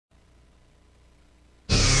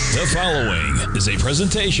The following is a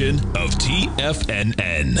presentation of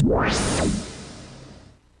TFNN.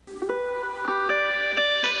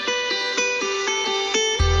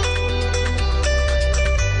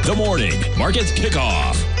 The Morning Market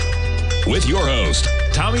Kickoff with your host,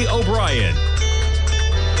 Tommy O'Brien.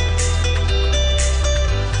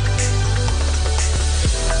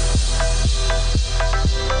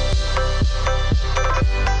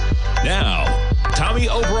 Now, Tommy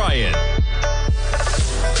O'Brien.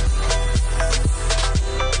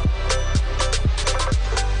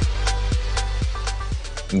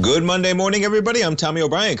 Good Monday morning, everybody. I'm Tommy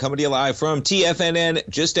O'Brien, coming to you live from TFNN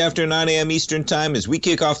just after 9 a.m. Eastern Time as we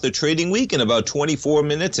kick off the trading week in about 24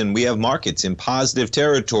 minutes, and we have markets in positive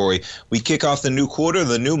territory. We kick off the new quarter,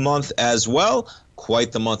 the new month as well.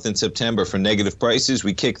 Quite the month in September for negative prices.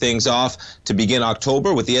 We kick things off to begin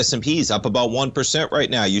October with the S&Ps up about 1% right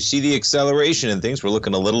now. You see the acceleration, and things were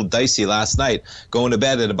looking a little dicey last night. Going to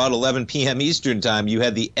bed at about 11 p.m. Eastern Time, you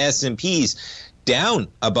had the S&Ps down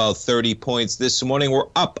about 30 points. This morning we're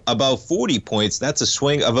up about 40 points. That's a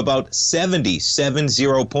swing of about 70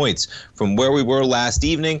 points from where we were last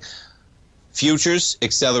evening. Futures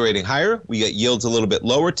accelerating higher. We got yields a little bit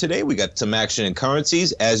lower today. We got some action in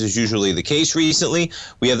currencies, as is usually the case recently.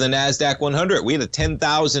 We have the NASDAQ 100. We had a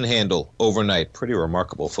 10,000 handle overnight. Pretty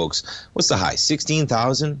remarkable, folks. What's the high?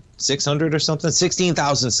 16,600 or something?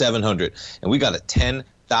 16,700. And we got a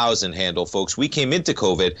 10,000 handle, folks. We came into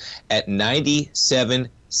COVID at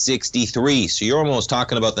 97.63. So you're almost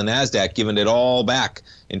talking about the NASDAQ giving it all back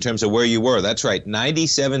in terms of where you were. That's right,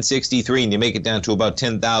 97.63, and you make it down to about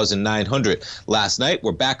 10,900. Last night,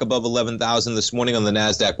 we're back above 11,000 this morning on the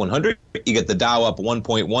NASDAQ 100. You get the Dow up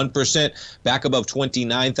 1.1%, back above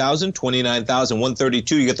 29,000,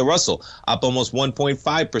 29,132. You get the Russell up almost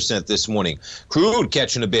 1.5% this morning. Crude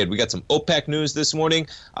catching a bid. We got some OPEC news this morning.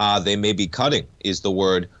 They may be cutting, is the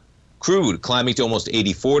word. Crude climbing to almost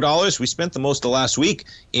 $84. We spent the most of last week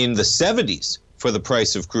in the 70s for the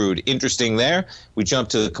price of crude. Interesting there. We jump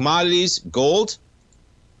to the commodities. Gold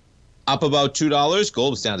up about $2.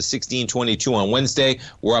 Gold was down to $16.22 on Wednesday.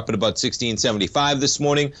 We're up at about $16.75 this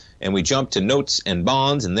morning. And we jump to notes and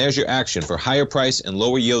bonds, and there's your action for higher price and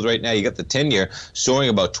lower yield right now. You got the 10-year soaring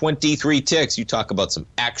about 23 ticks. You talk about some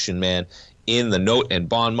action, man, in the note and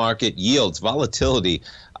bond market. Yields, volatility.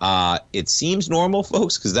 It seems normal,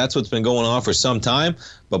 folks, because that's what's been going on for some time.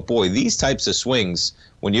 But, boy, these types of swings,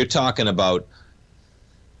 when you're talking about,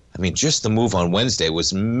 I mean, just the move on Wednesday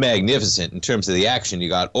was magnificent in terms of the action. You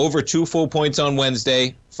got over 2 full points on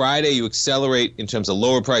Wednesday. Friday, you accelerate in terms of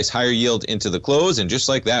lower price, higher yield into the close. And just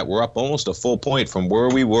like that, we're up almost a full point from where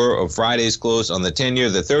we were of Friday's close on the 10-year.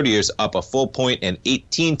 The 30-year's up a full point and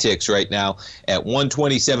 18 ticks right now at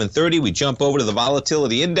 127.30. We jump over to the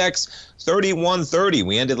volatility index, 31.30.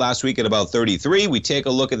 We ended last week at about 33. We take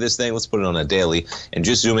a look at this thing. Let's put it on a daily and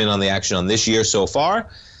just zoom in on the action on this year so far.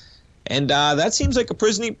 And that seems like a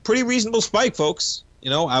pretty reasonable spike, folks. You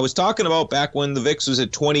know, I was talking about back when the VIX was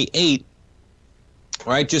at 28,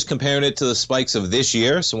 right, just comparing it to the spikes of this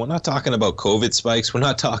year. So we're not talking about COVID spikes. We're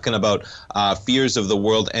not talking about fears of the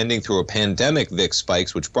world ending through a pandemic VIX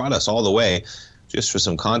spikes, which brought us all the way, just for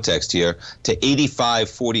some context here, to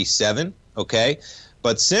 85.47, okay?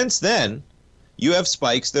 But since then, you have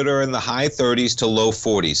spikes that are in the high 30s to low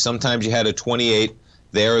 40s. Sometimes you had a 28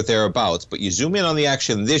 there or thereabouts, but you zoom in on the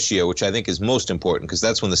action this year, which I think is most important because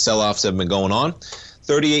that's when the sell-offs have been going on.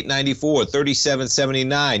 38.94,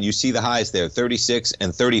 37.79. You see the highs there, 36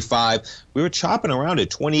 and 35. We were chopping around at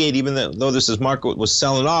 28, even though this market was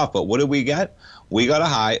selling off. But what did we get? We got a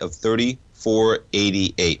high of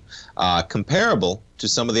 34.88, comparable to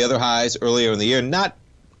some of the other highs earlier in the year. Not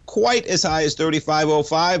quite as high as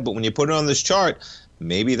 35.05, but when you put it on this chart,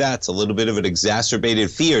 maybe that's a little bit of an exacerbated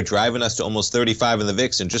fear driving us to almost 35 in the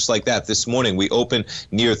VIX. And just like that, this morning we opened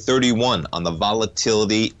near 31 on the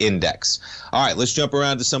volatility index. All right, let's jump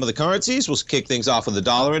around to some of the currencies. We'll kick things off with the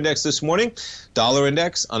dollar index this morning. Dollar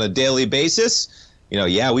index on a daily basis. You know,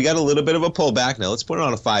 yeah, we got a little bit of a pullback. Now let's put it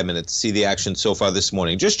on a 5-minute to see the action so far this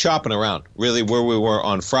morning. Just chopping around, really where we were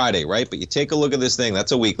on Friday, right? But you take a look at this thing.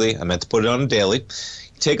 That's a weekly. I meant to put it on a daily.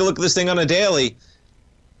 Take a look at this thing on a daily.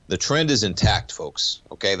 The trend is intact, folks.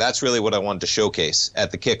 Okay, that's really what I wanted to showcase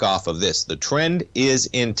at the kickoff of this. The trend is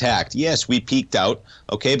intact. Yes, we peaked out.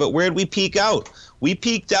 Okay, but where did we peak out? We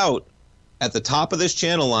peaked out at the top of this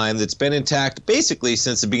channel line that's been intact basically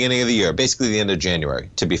since the beginning of the year, basically the end of January,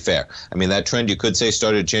 to be fair. I mean, that trend you could say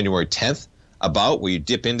started January 10th, about where you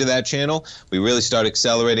dip into that channel. We really start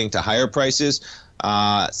accelerating to higher prices,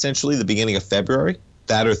 essentially the beginning of February,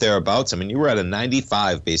 that or thereabouts. I mean, you were at a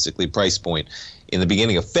 95 basically price point In the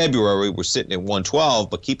beginning of February, we're sitting at 112,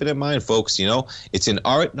 but keep it in mind, folks, it's an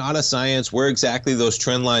art, not a science. Where exactly those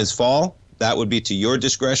trend lines fall, that would be to your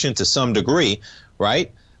discretion to some degree,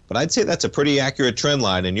 right? But I'd say that's a pretty accurate trend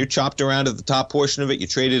line, and you're chopped around at the top portion of it. You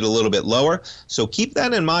traded a little bit lower. So keep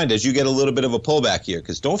that in mind as you get a little bit of a pullback here,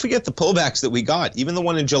 because don't forget the pullbacks that we got, even the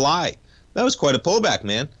one in July. That was quite a pullback,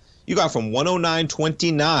 man. You got from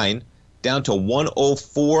 109.29 down to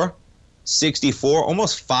 104.64,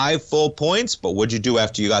 almost 5 full points. But what'd you do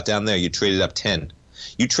after you got down there? You traded up 10.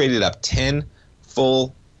 You traded up 10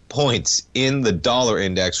 full points in the dollar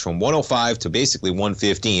index from 105 to basically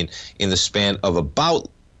 115 in the span of about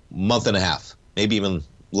month and a half, maybe even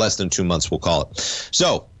less than 2 months, we'll call it.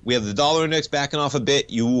 So we have the dollar index backing off a bit.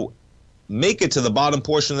 You make it to the bottom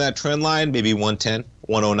portion of that trend line, maybe 110,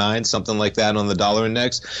 109, something like that on the dollar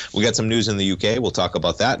index. We got some news in the UK. We'll talk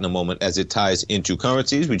about that in a moment as it ties into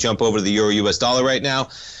currencies. We jump over to the euro US dollar right now.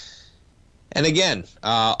 And again,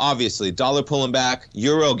 obviously, dollar pulling back,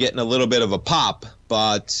 euro getting a little bit of a pop,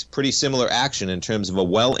 but pretty similar action in terms of a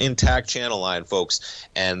well-intact channel line, folks.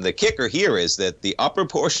 And the kicker here is that the upper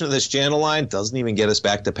portion of this channel line doesn't even get us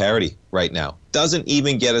back to parity right now. Doesn't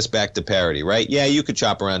even get us back to parity, right? Yeah, you could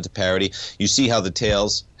chop around to parity. You see how the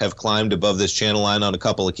tails have climbed above this channel line on a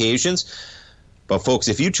couple occasions. But folks,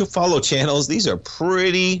 if you follow channels, these are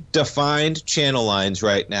pretty defined channel lines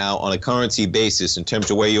right now on a currency basis in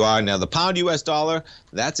terms of where you are. Now, the pound US dollar,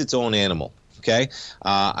 that's its own animal, okay?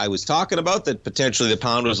 I was talking about that potentially the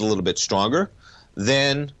pound was a little bit stronger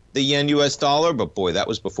than the yen US dollar, but boy, that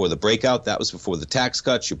was before the breakout. That was before the tax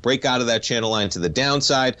cuts. You break out of that channel line to the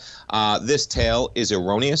downside. This tail is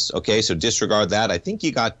erroneous, okay? So disregard that. I think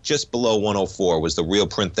you got just below 104 was the real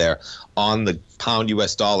print there on the pound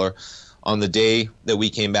US dollar on the day that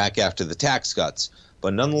we came back after the tax cuts.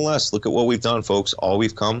 But nonetheless, look at what we've done, folks. All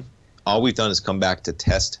we've done is come back to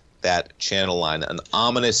test that channel line. An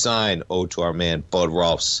ominous sign owed to our man, Bud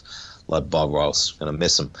Ross. Love Bud Ross. Gonna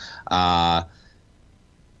miss him.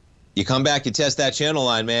 You come back, you test that channel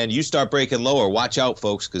line, man. You start breaking lower. Watch out,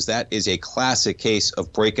 folks, because that is a classic case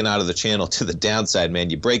of breaking out of the channel to the downside,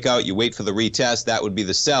 man. You break out, you wait for the retest. That would be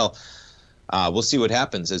the sell. We'll see what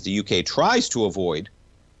happens as the UK tries to avoid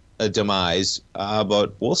a demise,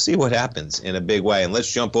 but we'll see what happens in a big way. And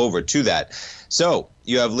let's jump over to that. So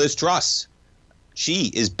you have Liz Truss.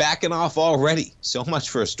 She is backing off already. So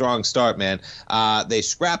much for a strong start, man. They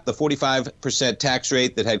scrapped the 45% tax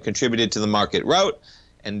rate that had contributed to the market rout.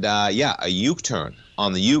 And yeah, a U-turn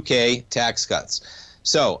on the UK tax cuts.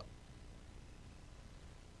 So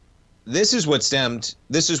this is what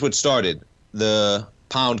started the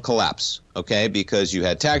pound collapse, okay? Because you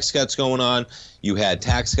had tax cuts going on. You had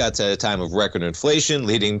tax cuts at a time of record inflation,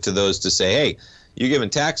 leading to those to say, hey, you're giving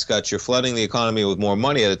tax cuts, you're flooding the economy with more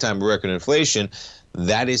money at a time of record inflation.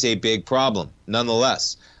 That is a big problem.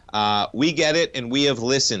 Nonetheless, we get it and we have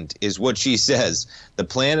listened, is what she says. The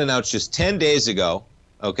plan announced just 10 days ago,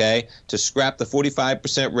 okay, to scrap the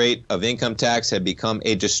 45% rate of income tax had become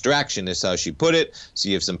a distraction, is how she put it. So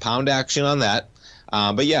you have some pound action on that.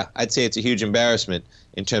 But yeah, I'd say it's a huge embarrassment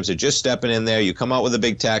in terms of just stepping in there. You come out with a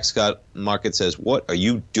big tax cut. Market says, what are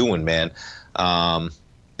you doing, man?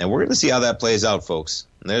 And we're going to see how that plays out, folks.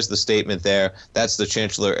 And there's the statement there. That's the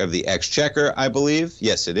Chancellor of the Exchequer, I believe.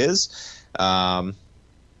 Yes, it is.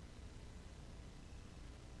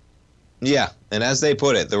 Yeah, and as they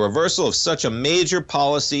put it, the reversal of such a major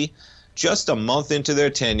policy just a month into their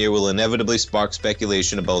tenure will inevitably spark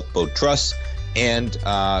speculation about both Truss and,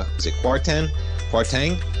 is it Kwarteng?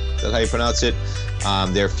 Is that how you pronounce it?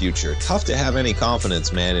 Their future. Tough to have any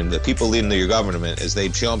confidence, man, in the people leading your government as they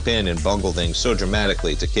jump in and bungle things so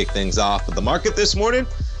dramatically to kick things off. But the market this morning,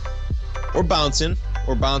 we're bouncing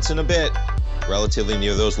a bit. Relatively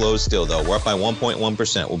near those lows still, though. We're up by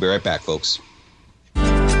 1.1%. We'll be right back, folks.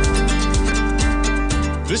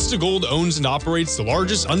 Vista Gold owns and operates the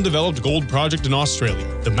largest undeveloped gold project in Australia,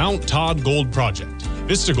 the Mount Todd Gold Project.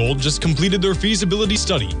 Vista Gold just completed their feasibility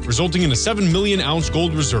study, resulting in a 7 million ounce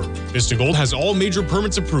gold reserve. Vista Gold has all major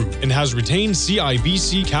permits approved and has retained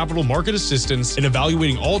CIBC capital market assistance in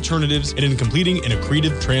evaluating alternatives and in completing an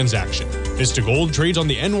accretive transaction. Vista Gold trades on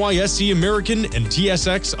the NYSE American and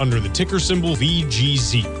TSX under the ticker symbol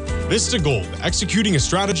VGZ. Vista Gold, executing a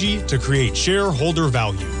strategy to create shareholder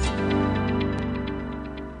value.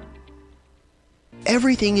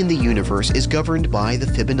 Everything in the universe is governed by the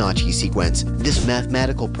Fibonacci sequence. This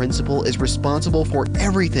mathematical principle is responsible for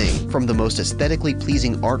everything from the most aesthetically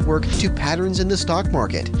pleasing artwork to patterns in the stock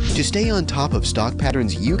market. To stay on top of stock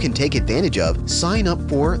patterns you can take advantage of, sign up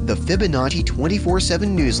for the Fibonacci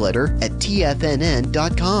 24/7 newsletter at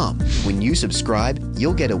TFNN.com. When you subscribe,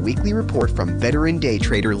 you'll get a weekly report from veteran day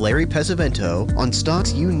trader Larry Pesavento on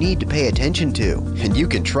stocks you need to pay attention to. And you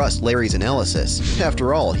can trust Larry's analysis.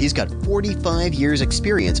 After all, he's got 45 years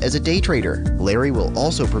experience as a day trader. Larry will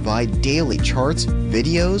also provide daily charts,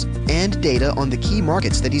 videos, and data on the key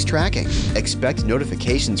markets that he's tracking. Expect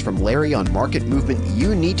notifications from Larry on market movement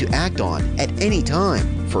you need to act on at any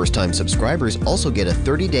time. First-time subscribers also get a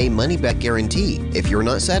 30-day money-back guarantee. If you're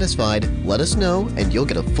not satisfied, let us know and you'll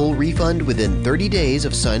get a full refund within 30 days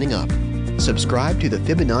of signing up. Subscribe to the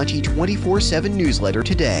Fibonacci 24/7 newsletter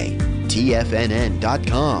today.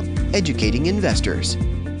 TFNN.com, educating investors.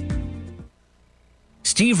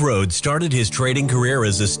 Steve Rhodes started his trading career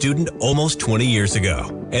as a student almost 20 years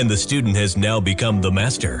ago, and the student has now become the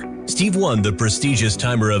master. Steve won the prestigious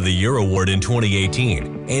Timer of the Year award in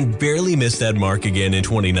 2018 and barely missed that mark again in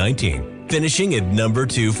 2019, finishing at number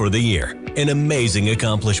 2 for the year. An amazing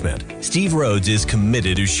accomplishment. Steve Rhodes is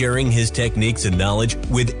committed to sharing his techniques and knowledge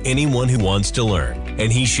with anyone who wants to learn,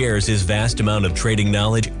 and he shares his vast amount of trading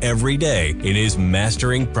knowledge every day in his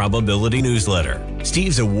Mastering Probability newsletter.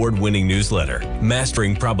 Steve's award-winning newsletter,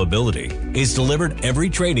 Mastering Probability, is delivered every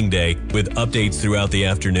trading day with updates throughout the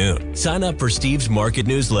afternoon. Sign up for Steve's market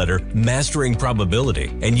newsletter, Mastering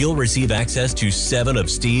Probability, and you'll receive access to 7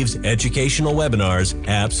 of Steve's educational webinars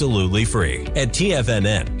absolutely free. At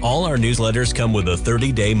TFNN, all our newsletters come with a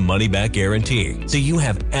 30-day money-back guarantee, so you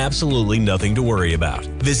have absolutely nothing to worry about.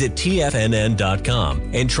 Visit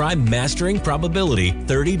TFNN.com and try Mastering Probability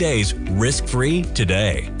 30 days risk-free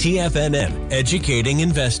today. TFNN, educating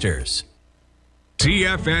investors.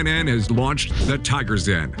 TFNN has launched the Tiger's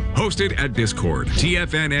Den, hosted at Discord.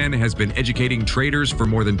 TFNN has been educating traders for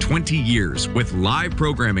more than 20 years with live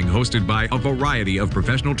programming hosted by a variety of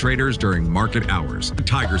professional traders during market hours. The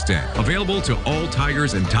Tiger's Den, available to all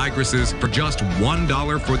tigers and tigresses for just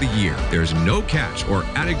 $1 for the year. There's no catch or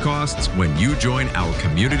added costs when you join our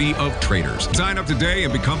community of traders. Sign up today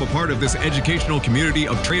and become a part of this educational community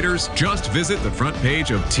of traders. Just visit the front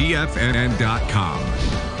page of TFNN.com.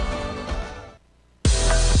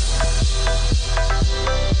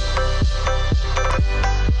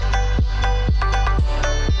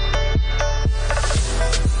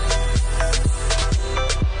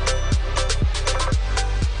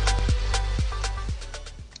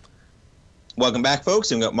 Welcome back,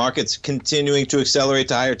 folks. We've got markets continuing to accelerate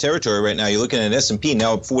to higher territory right now. You're looking at S&P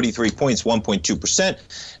now up 43 points, 1.2%.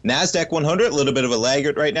 NASDAQ 100, a little bit of a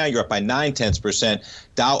laggard right now. You're up by 0.9%.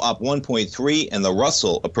 Dow up 1.3%, and the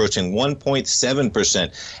Russell approaching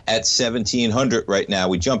 1.7% at 1,700 right now.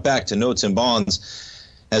 We jump back to notes and bonds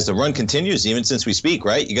as the run continues, even since we speak,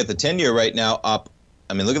 right? You got the 10-year right now up.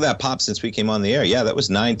 I mean, look at that pop since we came on the air. Yeah, that was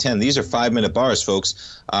 9.10. These are 5-minute bars, folks,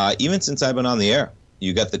 even since I've been on the air.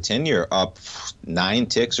 You got the 10-year up 9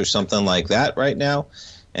 ticks or something like that right now.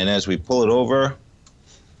 And as we pull it over,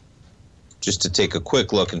 just to take a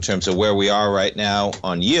quick look in terms of where we are right now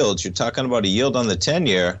on yields, you're talking about a yield on the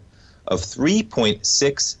 10-year of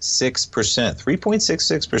 3.66%.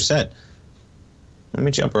 3.66%. Let me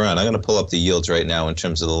jump around. I'm going to pull up the yields right now in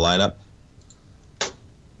terms of the lineup.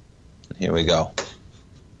 Here we go.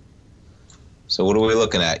 So what are we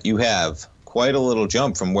looking at? You have quite a little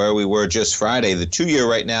jump from where we were just Friday. The 2-year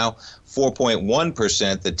right now,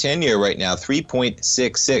 4.1%. The 10-year right now,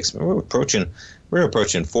 3.66. We're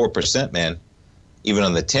approaching 4%, man. Even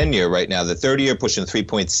on the 10-year right now. The 30-year pushing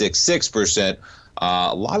 3.66%.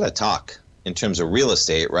 A lot of talk in terms of real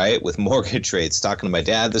estate, right? With mortgage rates. Talking to my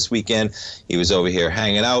dad this weekend. He was over here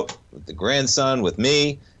hanging out with the grandson, with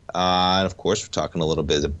me. And of course, we're talking a little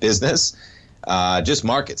bit of business. Just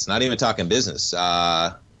markets, not even talking business.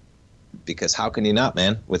 Because how can you not,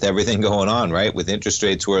 man, with everything going on, right? With interest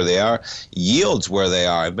rates where they are, yields where they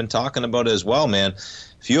are. I've been talking about it as well, man.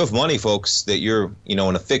 If you have money, folks, that you're, in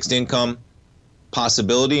a fixed income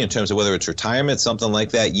possibility in terms of whether it's retirement, something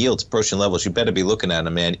like that, yields approaching levels, you better be looking at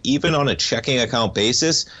them, man. Even on a checking account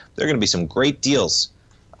basis, there are going to be some great deals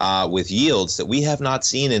with yields that we have not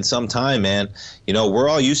seen in some time, man. We're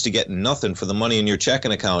all used to getting nothing for the money in your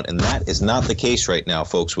checking account, and that is not the case right now,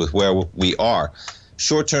 folks, with where we are.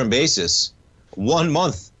 Short-term basis, 1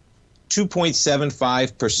 month,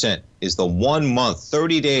 2.75% is the 1 month.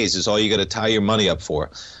 30 days is all you got to tie your money up for.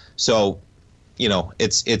 So,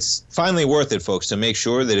 it's finally worth it, folks, to make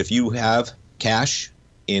sure that if you have cash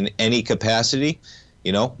in any capacity,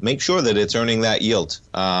 make sure that it's earning that yield,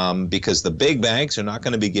 because the big banks are not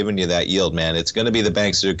going to be giving you that yield, man. It's going to be the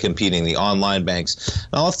banks that are competing, the online banks.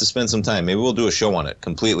 And I'll have to spend some time. Maybe we'll do a show on it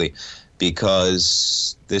completely,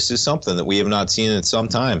 because this is something that we have not seen in some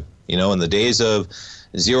time. In the days of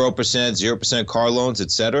 0% car loans,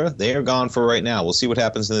 et cetera, they are gone for right now. We'll see what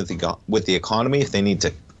happens with the economy, if they need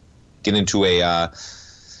to get into a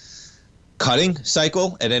cutting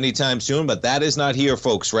cycle at any time soon, but that is not here,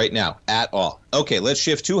 folks, right now at all. Okay, let's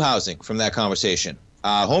shift to housing from that conversation.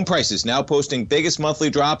 Home prices now posting biggest monthly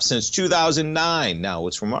drop since 2009. Now,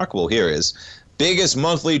 what's remarkable here is biggest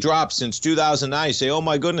monthly drop since 2009. You say, oh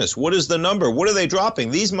my goodness, what is the number? What are they dropping?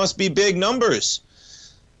 These must be big numbers.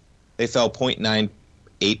 They fell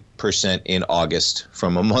 0.98% in August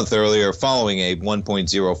from a month earlier, following a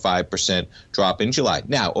 1.05% drop in July.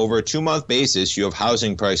 Now, over a 2-month basis, you have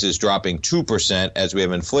housing prices dropping 2% as we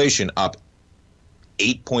have inflation up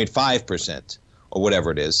 8.5% or whatever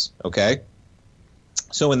it is, okay?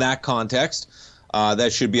 So in that context,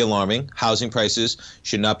 that should be alarming. Housing prices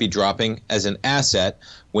should not be dropping as an asset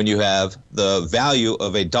when you have the value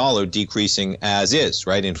of a dollar decreasing as is,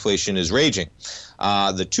 right? Inflation is raging.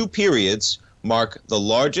 The two periods mark the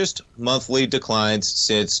largest monthly declines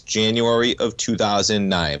since January of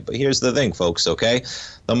 2009. But here's the thing, folks, okay?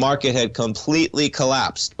 The market had completely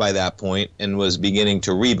collapsed by that point and was beginning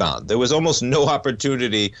to rebound. There was almost no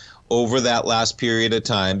opportunity over that last period of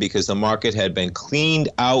time because the market had been cleaned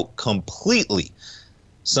out completely.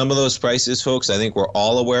 Some of those prices, folks, I think we're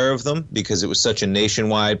all aware of them because it was such a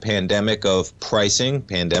nationwide pandemic of pricing.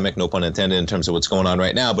 Pandemic, no pun intended, in terms of what's going on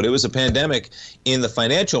right now. But it was a pandemic in the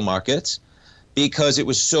financial markets because it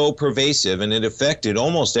was so pervasive and it affected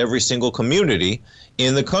almost every single community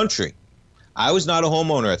in the country. I was not a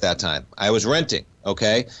homeowner at that time. I was renting,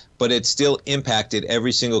 okay? But it still impacted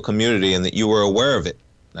every single community and that you were aware of it.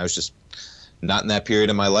 I was just not in that period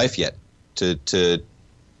of my life yet to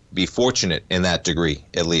be fortunate in that degree,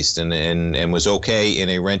 at least, and was okay in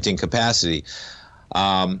a renting capacity.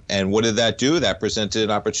 And what did that do? That presented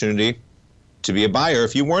an opportunity to be a buyer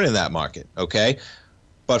if you weren't in that market, okay?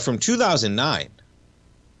 But from 2009,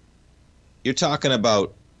 you're talking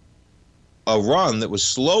about a run that was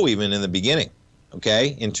slow even in the beginning,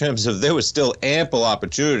 okay? In terms of there was still ample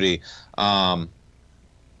opportunity, whether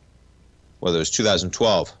it was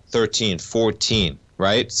 2012, 13, 14,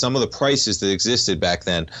 right? Some of the prices that existed back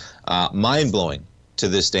then, mind-blowing to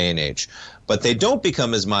this day and age. But they don't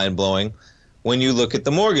become as mind-blowing when you look at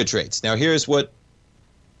the mortgage rates. Now, here's what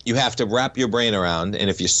you have to wrap your brain around. And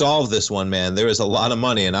if you solve this one, man, there is a lot of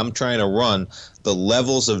money. And I'm trying to run the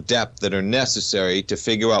levels of depth that are necessary to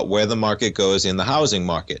figure out where the market goes in the housing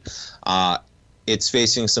market. It's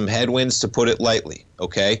facing some headwinds, to put it lightly,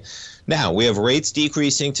 okay? Now, we have rates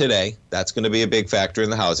decreasing today. That's going to be a big factor in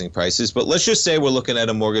the housing prices. But let's just say we're looking at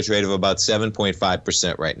a mortgage rate of about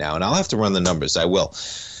 7.5% right now. And I'll have to run the numbers. I will.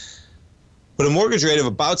 But a mortgage rate of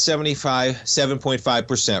about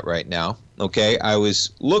 7.5% right now, okay? I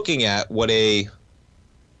was looking at what a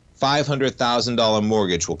 $500,000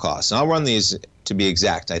 mortgage will cost. And I'll run these to be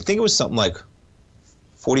exact. I think it was something like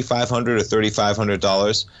 $4,500 or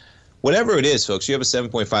 $3,500. Whatever it is, folks, you have a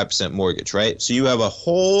 7.5% mortgage, right? So you have a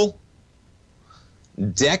whole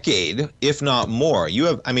decade, if not more. You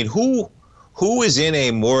have, I mean, who is in a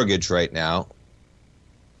mortgage right now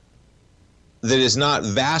that is not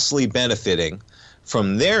vastly benefiting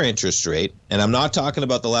from their interest rate? And I'm not talking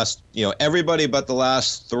about the last, everybody but the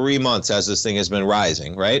last 3 months as this thing has been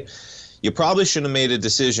rising, right? You probably should have made a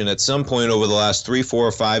decision at some point over the last 3, 4,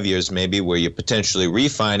 or 5 years maybe where you potentially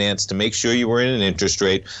refinanced to make sure you were in an interest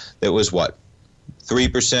rate that was what?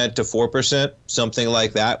 3% to 4%, something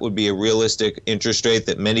like that would be a realistic interest rate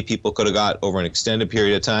that many people could have got over an extended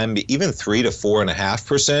period of time. Even 3 to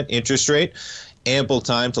 4.5% interest rate, ample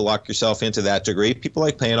time to lock yourself into that degree. People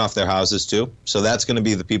like paying off their houses too, so that's going to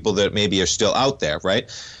be the people that maybe are still out there,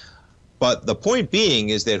 right? But the point being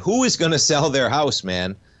is that who is going to sell their house,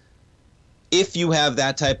 man, if you have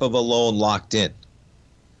that type of a loan locked in?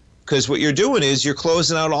 Because what you're doing is you're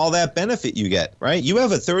closing out all that benefit you get, right? You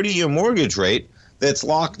have a 30-year mortgage rate that's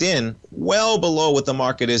locked in well below what the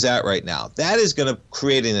market is at right now. That is going to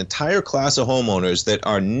create an entire class of homeowners that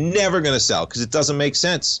are never going to sell because it doesn't make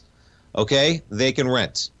sense, okay? They can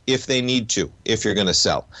rent if they need to, if you're going to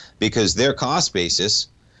sell, because their cost basis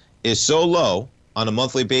is so low on a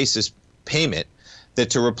monthly basis payment that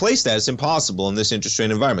to replace that is impossible in this interest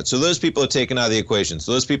rate environment. So those people are taken out of the equation.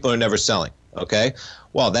 So those people are never selling, okay?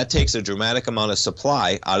 Well, that takes a dramatic amount of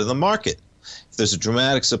supply out of the market. If there's a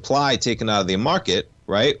dramatic supply taken out of the market,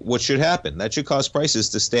 right, what should happen? That should cause prices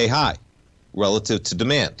to stay high relative to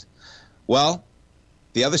demand. Well,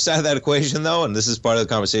 The other side of that equation, though, and this is part of the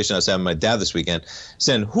conversation I was having with my dad this weekend,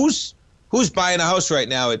 saying, who's buying a house right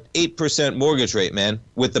now at 8% mortgage rate, man,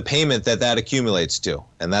 with the payment that accumulates to?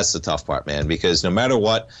 And that's the tough part, man, because no matter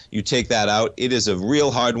what, you take that out, it is a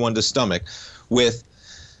real hard one to stomach with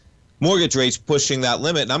mortgage rates pushing that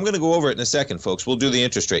limit. And I'm going to go over it in a second, folks. We'll do the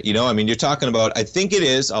interest rate. You know, I mean, you're talking about, I think it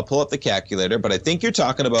is, I'll pull up the calculator, but I think you're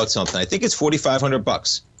talking about something. I think it's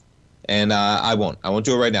 $4,500. And I won't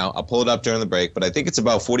do it right now. I'll pull it up during the break, but I think it's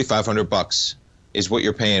about $4,500 is what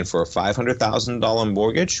you're paying for a $500,000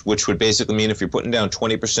 mortgage, which would basically mean if you're putting down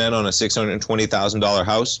 20% on a $620,000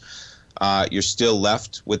 house, you're still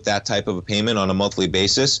left with that type of a payment on a monthly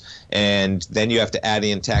basis. And then you have to add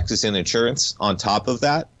in taxes and insurance on top of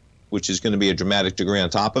that, which is going to be a dramatic degree on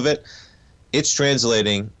top of it. It's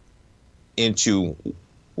translating into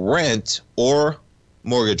rent or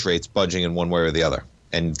mortgage rates budging in one way or the other.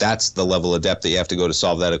 And that's the level of depth that you have to go to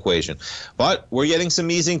solve that equation. But we're getting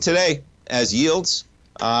some easing today as yields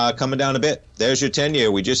coming down a bit. There's your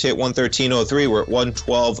 10-year. We just hit 113.03. We're at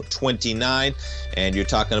 112.29. And you're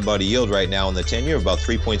talking about a yield right now on the 10-year of about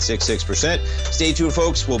 3.66%. Stay tuned,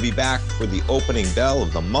 folks. We'll be back for the opening bell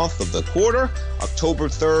of the month of the quarter, October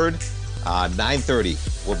 3rd,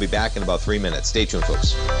 9:30. We'll be back in about 3 minutes. Stay tuned,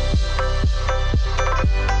 folks.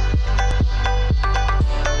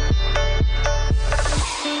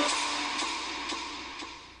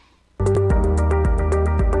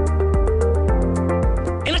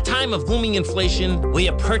 Of booming inflation, where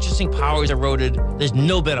your purchasing power is eroded, there's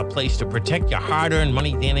no better place to protect your hard-earned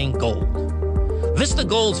money than in gold. Vista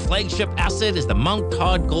Gold's flagship asset is the Mount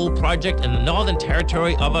Todd Gold Project in the Northern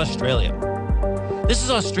Territory of Australia. This is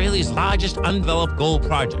Australia's largest undeveloped gold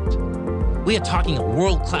project. We are talking a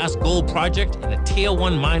world-class gold project in a Tier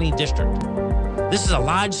 1 mining district. This is a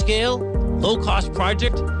large-scale, low-cost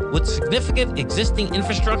project with significant existing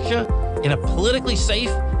infrastructure in a politically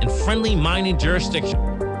safe and friendly mining jurisdiction.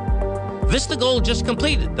 Vista Gold just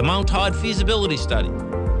completed the Mount Todd feasibility study,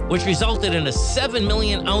 which resulted in a 7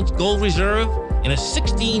 million ounce gold reserve in a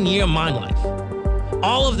 16-year mine life.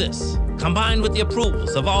 All of this, combined with the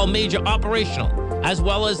approvals of all major operational as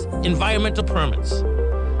well as environmental permits.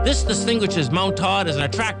 This distinguishes Mount Todd as an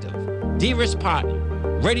attractive, de-risk partner,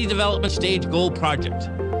 ready development stage gold project.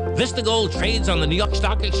 Vista Gold trades on the New York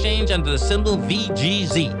Stock Exchange under the symbol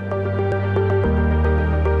VGZ.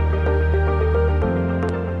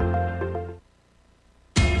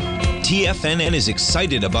 TFNN is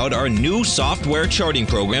excited about our new software charting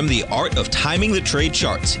program, The Art of Timing the Trade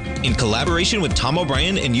Charts. In collaboration with Tom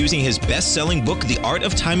O'Brien and using his best-selling book, The Art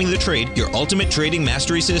of Timing the Trade, Your Ultimate Trading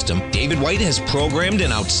Mastery System, David White has programmed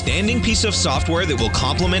an outstanding piece of software that will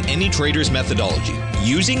complement any trader's methodology.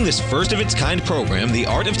 Using this first-of-its-kind program, The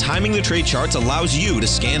Art of Timing the Trade Charts allows you to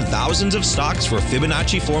scan thousands of stocks for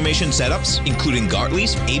Fibonacci formation setups, including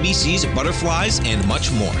Gartley's, ABC's, butterflies, and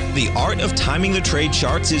much more. The Art of Timing the Trade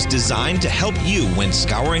Charts is designed to help you when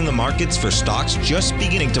scouring the markets for stocks just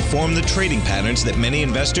beginning to form the trading patterns that many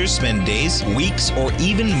investors spend days, weeks, or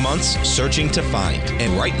even months searching to find.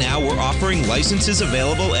 And right now, we're offering licenses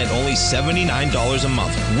available at only $79 a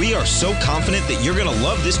month. We are so confident that you're going to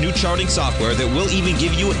love this new charting software that will even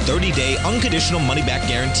give you a 30-day unconditional money-back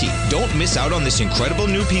guarantee. Don't miss out on this incredible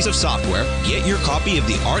new piece of software. Get your copy of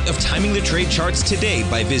The Art of Timing the Trade Charts today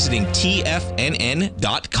by visiting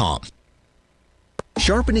TFNN.com.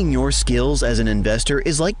 Sharpening your skills as an investor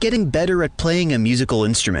is like getting better at playing a musical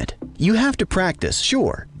instrument. You have to practice,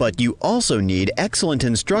 sure, but you also need excellent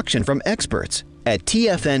instruction from experts. At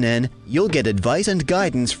TFNN, you'll get advice and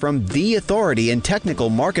guidance from the authority in technical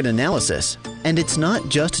market analysis. And it's not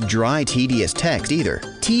just dry, tedious text either.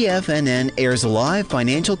 TFNN airs live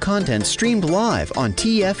financial content streamed live on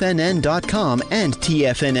TFNN.com and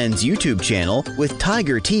TFNN's YouTube channel with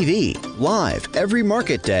Tiger TV, live every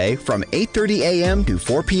market day from 8:30 a.m. to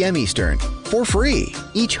 4 p.m. Eastern. For free.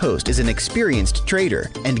 Each host is an experienced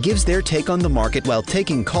trader and gives their take on the market while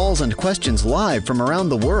taking calls and questions live from around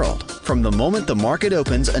the world. From the moment the market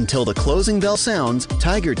opens until the closing bell sounds,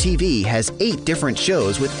 Tiger TV has 8 different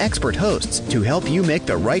shows with expert hosts to help you make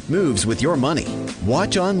the right moves with your money.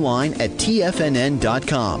 Watch online at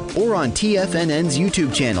TFNN.com or on TFNN's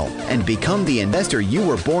YouTube channel and become the investor you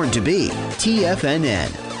were born to be.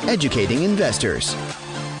 TFNN, educating investors.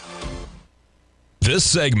 This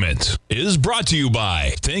segment is brought to you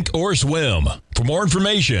by Thinkorswim. For more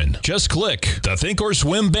information, just click the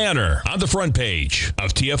Thinkorswim banner on the front page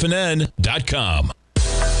of TFNN.com.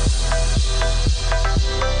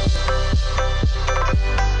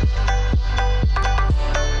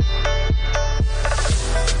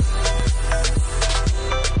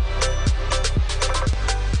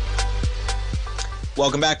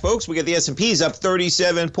 Welcome back, folks. We got the S&Ps up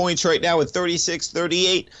 37 points right now at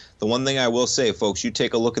 36.38. The one thing I will say, folks, you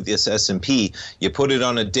take a look at this S&P, you put it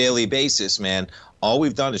on a daily basis, man. All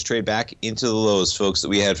we've done is trade back into the lows, folks, that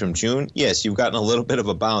we had from June. Yes, you've gotten a little bit of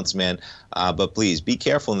a bounce, man, but please be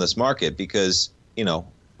careful in this market because, you know,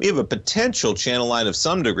 we have a potential channel line of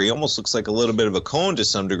some degree. Almost looks like a little bit of a cone to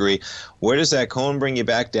some degree. Where does that cone bring you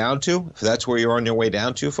back down to? If that's where you're on your way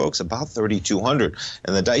down to, folks, about 3,200.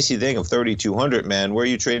 And the dicey thing of 3,200, man, where are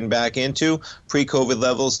you trading back into? Pre-COVID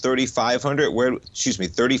levels, 3,500.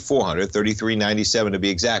 3,400, 3,397 to be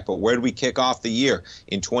exact. But where did we kick off the year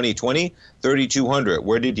in 2020? 3,200.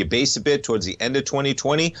 Where did you base a bit towards the end of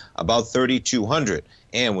 2020? About 3,200.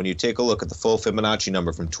 And when you take a look at the full Fibonacci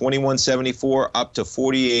number from 2174 up to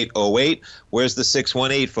 4808, where's the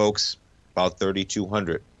 618, folks? About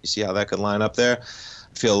 3,200. You see how that could line up there?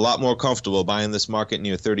 I feel a lot more comfortable buying this market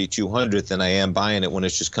near 3,200 than I am buying it when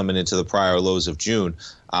it's just coming into the prior lows of June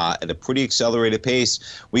at a pretty accelerated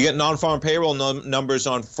pace. We get non-farm payroll numbers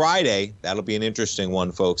on Friday. That'll be an interesting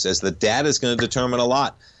one, folks, as the data is going to determine a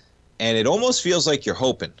lot. And it almost feels like you're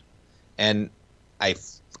hoping. And I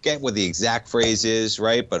forget what the exact phrase is,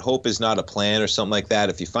 right? But hope is not a plan or something like that.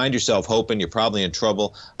 If you find yourself hoping, you're probably in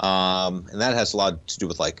trouble. And that has a lot to do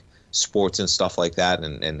with like sports and stuff like that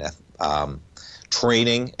and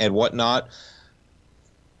training and whatnot.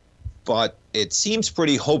 But it seems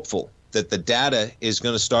pretty hopeful that the data is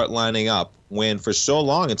going to start lining up when for so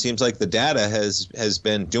long it seems like the data has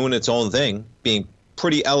been doing its own thing, being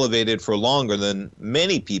pretty elevated for longer than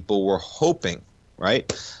many people were hoping.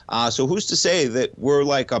 Right? So who's to say that we're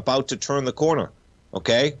like about to turn the corner?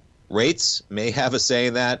 Okay? Rates may have a say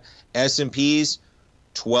in that. S&Ps,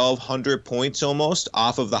 1,200 points almost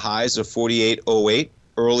off of the highs of 48.08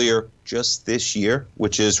 earlier just this year,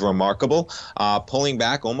 which is remarkable. Pulling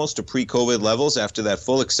back almost to pre-COVID levels after that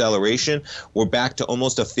full acceleration. We're back to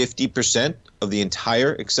almost a 50% of the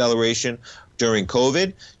entire acceleration during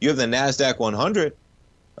COVID. You have the NASDAQ 100.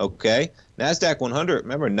 Okay? NASDAQ 100,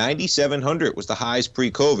 remember, 9,700 was the highs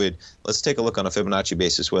pre-COVID. Let's take a look on a Fibonacci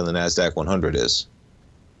basis where the NASDAQ 100 is.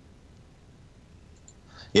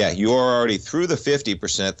 Yeah, you are already through the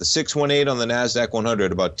 50%. The 618 on the NASDAQ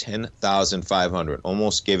 100, about 10,500.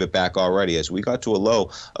 Almost gave it back already as we got to a low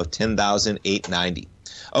of 10,890.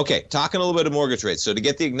 Okay, talking a little bit of mortgage rates. So to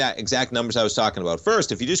get the exact numbers I was talking about,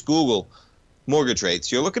 first, if you just Google mortgage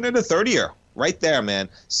rates, you're looking at a 30-year. Right there, man,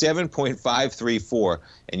 7.534,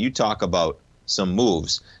 and you talk about some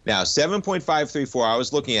moves. Now, 7.534, I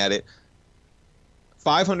was looking at it,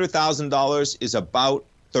 $500,000 is about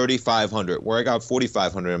 $3,500, where I got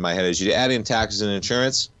 $4,500 in my head. As you add in taxes and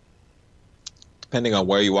insurance, depending on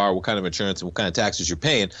where you are, what kind of insurance and what kind of taxes you're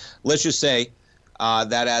paying, let's just say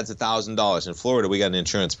that adds $1,000. In Florida, we got an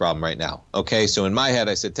insurance problem right now. Okay, so in my head,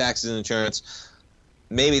 I said taxes and insurance,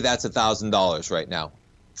 maybe that's $1,000 right now.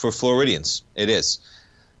 For Floridians, it is.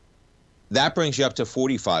 That brings you up to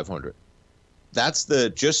 $4,500. That's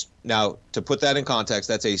just now to put that in context.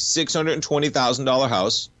 That's a $620,000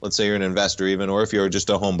 house. Let's say you're an investor, even, or if you're just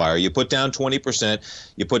a home buyer. You put down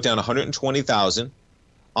 20%. You put down $120,000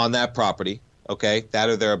 on that property. Okay, that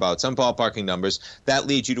or thereabouts. Some ballparking numbers. That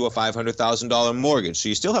leads you to a $500,000 mortgage. So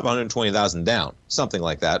you still have $120,000 down, something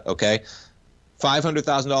like that. Okay.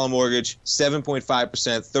 $500,000 mortgage, 7.5%,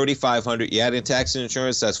 $3,500. You add in tax and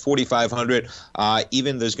insurance, that's $4,500.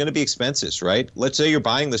 Even there's going to be expenses, right? Let's say you're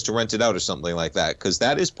buying this to rent it out or something like that, because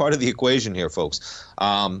that is part of the equation here, folks.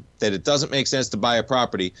 That it doesn't make sense to buy a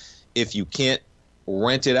property if you can't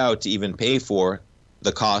rent it out to even pay for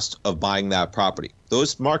the cost of buying that property.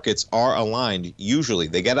 Those markets are aligned usually.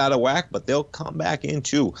 They get out of whack, but they'll come back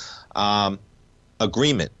into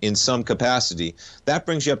agreement in some capacity. That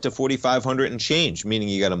brings you up to $4,500 and change, meaning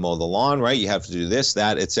you got to mow the lawn, right? You have to do this,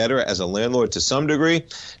 that, etc. as a landlord to some degree.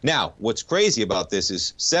 Now, what's crazy about this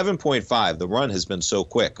is 7.5, the run has been so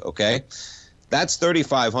quick, okay? That's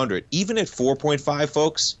 $3,500. Even at 4.5,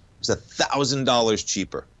 folks, it's $1,000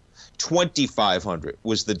 cheaper. $2,500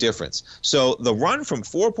 was the difference. So the run from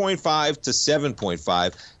 4.5 to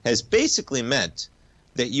 7.5 has basically meant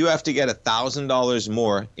that you have to get $1,000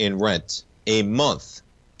 more in rent a month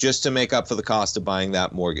just to make up for the cost of buying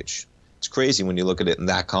that mortgage. It's crazy when you look at it in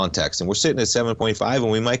that context. And we're sitting at 7.5, and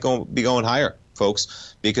we might be going higher,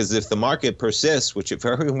 folks, because if the market persists, which it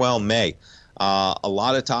very well may, a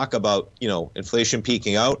lot of talk about, inflation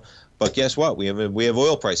peaking out. But guess what? We have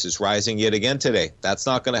oil prices rising yet again today. That's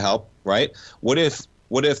not going to help, right? What if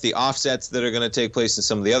the offsets that are going to take place in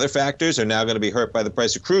some of the other factors are now going to be hurt by the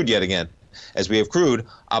price of crude yet again? As we have crude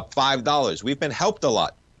up $5. We've been helped a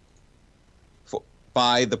lot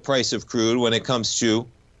by the price of crude when it comes to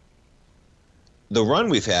the run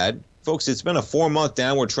we've had Folks, it's been a 4-month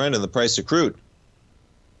downward trend in the price of crude,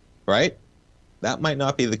 right? That might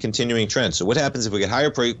not be the continuing trend. So what happens if we get higher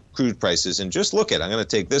crude prices? And just look at, I'm going to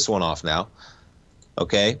take this one off now,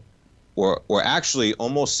 okay? We're actually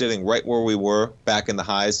almost sitting right where we were back in the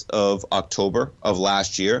highs of October of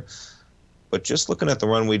last year. But just looking at the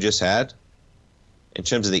run we just had, in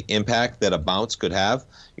terms of the impact that a bounce could have,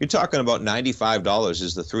 you're talking about $95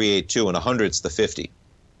 is the 382 and 100's the 50.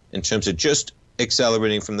 In terms of just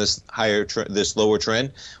accelerating from this this lower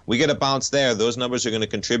trend, we get a bounce there. Those numbers are going to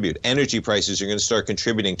contribute. Energy prices are going to start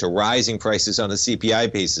contributing to rising prices on a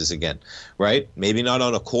CPI basis again, right? Maybe not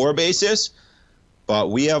on a core basis, but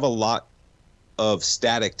we have a lot of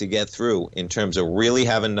static to get through in terms of really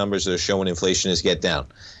having numbers that are showing inflation is get down.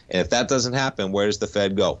 And if that doesn't happen, where does the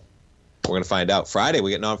Fed go? We're going to find out. Friday, we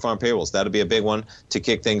get non-farm payrolls. That'll be a big one to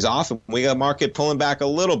kick things off. And we got market pulling back a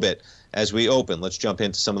little bit as we open. Let's jump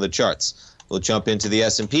into some of the charts. We'll jump into the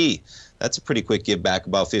S&P. That's a pretty quick give back,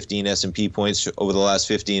 about 15 S&P points over the last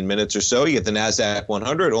 15 minutes or so. You get the NASDAQ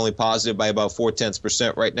 100, only positive by about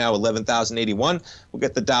 0.4% right now, 11,081. We'll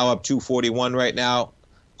get the Dow up 241 right now.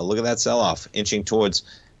 But look at that sell-off, inching towards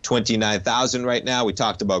 29,000 right now. We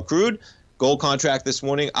talked about crude. Gold contract this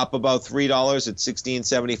morning up about $3 at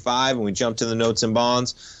 $16.75, and we jump to the notes and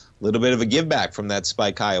bonds. A little bit of a give back from that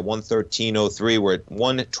spike high at 113.03. We're at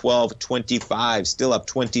 112.25, still up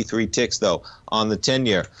 23 ticks though on the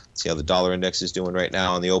 10-year. See how the dollar index is doing right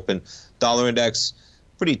now on the open. Dollar index,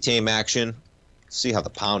 pretty tame action. See how the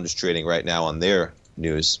pound is trading right now on their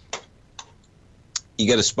news. You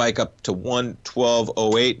get a spike up to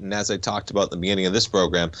 112.08, and as I talked about at the beginning of this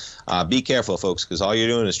program, be careful, folks, because all you're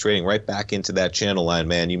doing is trading right back into that channel line,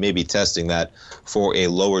 man. You may be testing that for a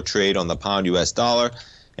lower trade on the pound U.S. dollar.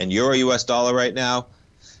 And euro U.S. dollar right now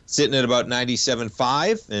sitting at about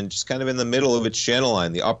 97.5 and just kind of in the middle of its channel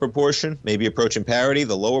line. The upper portion maybe approaching parity.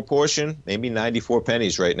 The lower portion maybe 94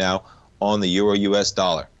 pennies right now on the euro U.S.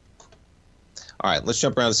 dollar. All right, let's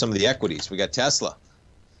jump around to some of the equities. We got Tesla.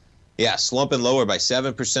 Yeah, slumping lower by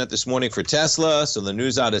 7% this morning for Tesla. So the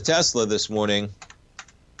news out of Tesla this morning,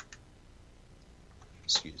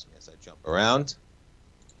 excuse me as I jump around.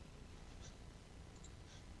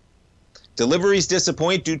 Deliveries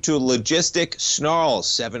disappoint due to logistic snarls,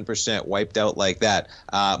 7% wiped out like that.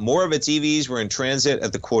 More of its EVs were in transit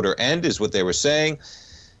at the quarter end is what they were saying.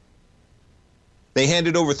 They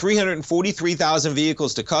handed over 343,000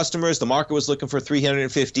 vehicles to customers. The market was looking for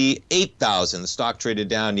 358,000. The stock traded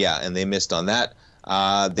down, yeah, and they missed on that.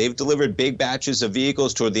 They've delivered big batches of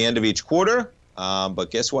vehicles toward the end of each quarter, but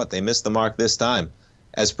guess what? They missed the mark this time.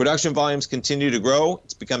 As production volumes continue to grow,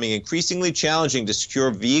 it's becoming increasingly challenging to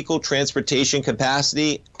secure vehicle transportation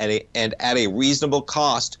capacity and at a reasonable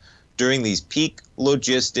cost during these peak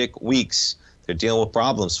logistic weeks. They're dealing with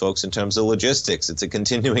problems, folks, in terms of logistics. It's a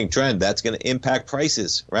continuing trend. That's going to impact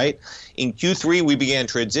prices, right? In Q3, we began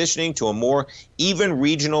transitioning to a more even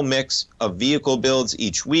regional mix of vehicle builds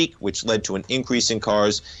each week, which led to an increase in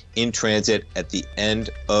cars in transit at the end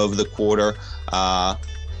of the quarter.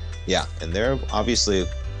 Yeah, and they're obviously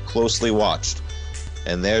closely watched.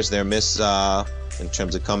 And there's their miss in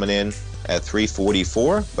terms of coming in at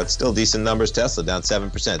 344, but still decent numbers. Tesla down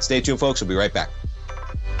 7%. Stay tuned, folks. We'll be right back.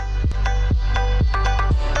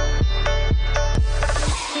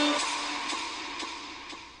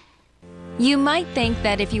 You might think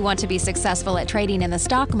that if you want to be successful at trading in the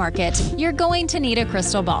stock market, you're going to need a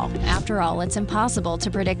crystal ball. After all, it's impossible to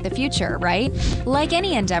predict the future, right? Like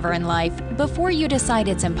any endeavor in life, before you decide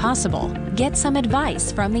it's impossible, get some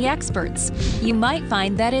advice from the experts. You might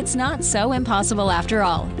find that it's not so impossible after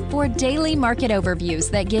all. For daily market overviews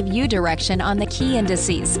that give you direction on the key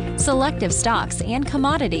indices, selective stocks, and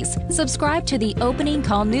commodities, subscribe to the Opening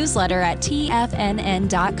Call newsletter at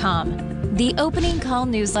TFNN.com. The Opening Call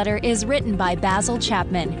newsletter is written by Basil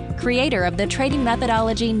Chapman, creator of the trading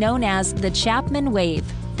methodology known as the Chapman Wave.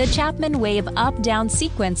 The Chapman Wave up-down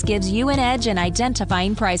sequence gives you an edge in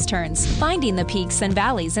identifying price turns, finding the peaks and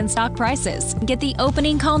valleys in stock prices. Get the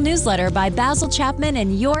Opening Call newsletter by Basil Chapman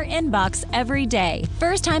in your inbox every day.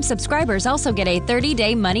 First-time subscribers also get a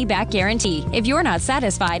 30-day money-back guarantee. If you're not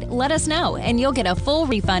satisfied, let us know, and you'll get a full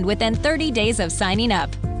refund within 30 days of signing up.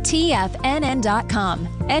 TFNN.com,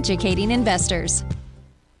 educating investors.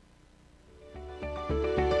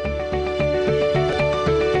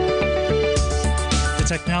 The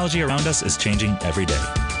technology around us is changing every day.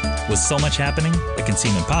 With so much happening, it can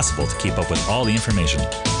seem impossible to keep up with all the information.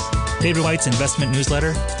 David White's investment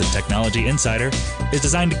newsletter, The Technology Insider, is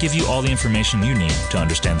designed to give you all the information you need to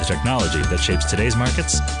understand the technology that shapes today's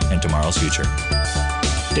markets and tomorrow's future.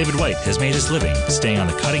 David White has made his living staying on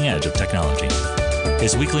the cutting edge of technology.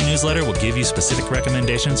 His weekly newsletter will give you specific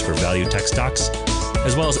recommendations for value tech stocks,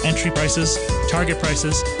 as well as entry prices, target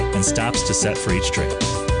prices, and stops to set for each trade.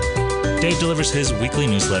 Dave delivers his weekly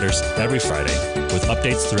newsletters every Friday with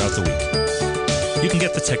updates throughout the week. You can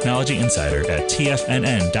get the Technology Insider at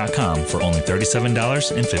TFNN.com for only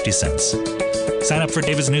 $37.50. Sign up for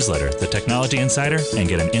David's newsletter, The Technology Insider, and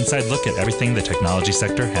get an inside look at everything the technology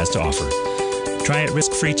sector has to offer. Try it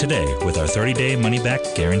risk-free today with our 30-day money-back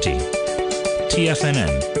guarantee.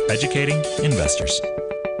 TFNN, educating investors.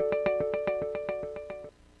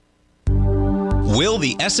 Will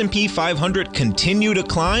the S&P 500 continue to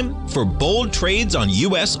climb? For bold trades on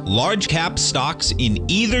U.S. large-cap stocks in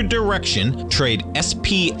either direction, trade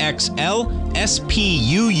SPXL,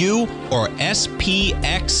 SPUU, or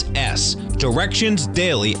SPXS. Directions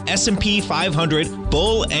Daily S&P 500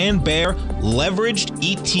 Bull and Bear Leveraged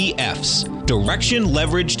ETFs. Direction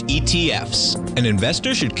Leveraged ETFs. An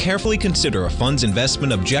investor should carefully consider a fund's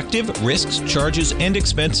investment objective, risks, charges, and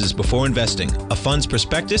expenses before investing. A fund's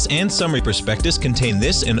prospectus and summary prospectus contain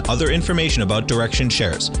this and other information about Direction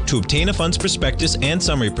shares. To obtain a fund's prospectus and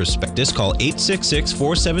summary prospectus, call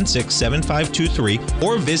 866-476-7523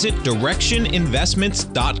 or visit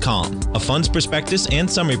directioninvestments.com. A fund's prospectus and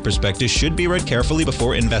summary prospectus should be read carefully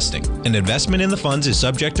before investing. An investment in the funds is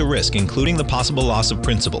subject to risk, including the possible loss of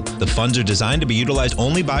principal. The funds are designed to be utilized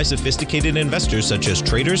only by sophisticated investors such as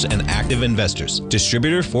traders and active investors.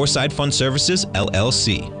 Distributor Foreside Fund Services,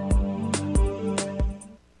 LLC.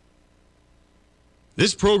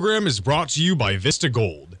 This program is brought to you by Vista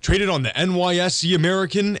Gold, traded on the NYSE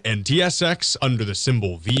American and TSX under the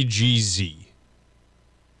symbol VGZ.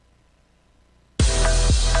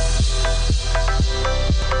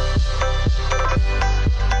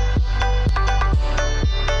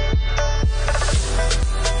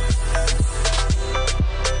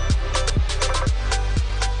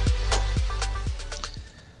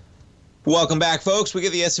 Welcome back, folks. We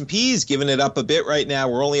get the S&Ps giving it up a bit right now.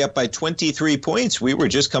 We're only up by 23 points. We were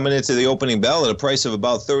just coming into the opening bell at a price of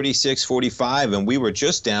about 36.45, and we were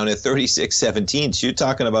just down at 36.17. So you're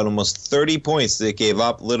talking about almost 30 points that gave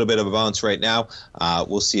up. A little bit of a bounce right now.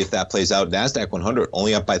 We'll see if that plays out. NASDAQ 100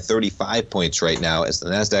 only up by 35 points right now. As the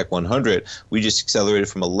NASDAQ 100, we just accelerated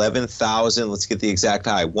from 11,000. Let's get the exact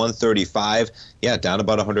high, 135. Yeah, down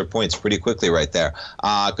about 100 points pretty quickly right there.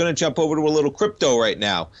 Going to jump over to a little crypto right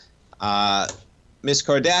now. Miss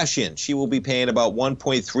Kardashian, she will be paying about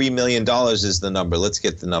 $1.3 million is the number. Let's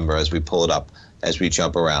get the number as we pull it up, as we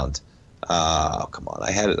jump around. Come on, I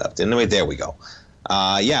had it up. Anyway, there we go.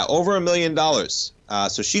 Yeah, over $1 million.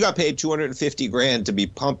 So she got paid $250,000 to be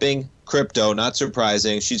pumping crypto. Not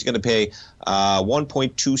surprising. She's going to pay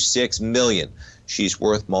 $1.26 million. She's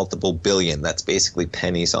worth multiple billion. That's basically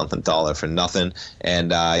pennies on the dollar for nothing.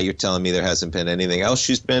 And you're telling me there hasn't been anything else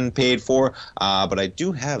she's been paid for. But I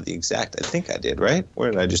do have the exact, I think I did, right?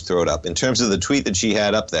 Where did I just throw it up? In terms of the tweet that she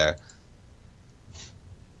had up there.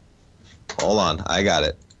 Hold on, I got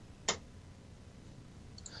it.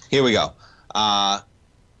 Here we go. Are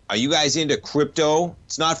you guys into crypto?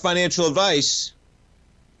 It's not financial advice.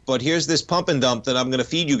 But here's this pump and dump that I'm going to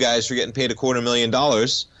feed you guys for getting paid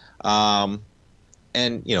 $250,000.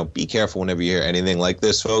 And, you know, be careful whenever you hear anything like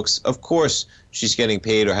this, folks. Of course, she's getting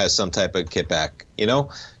paid or has some type of kickback. You know,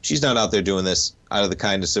 she's not out there doing this out of the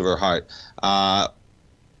kindness of her heart.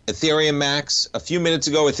 Ethereum Max, a few minutes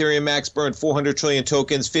ago, Ethereum Max burned 400 trillion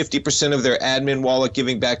tokens, 50% of their admin wallet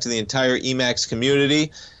giving back to the entire Emacs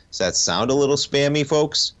community. Does that sound a little spammy,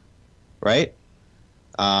 folks? Right?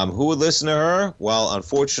 Who would listen to her? Well,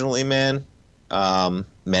 unfortunately, man,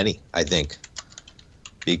 many, I think.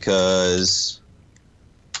 Because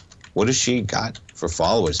what has she got for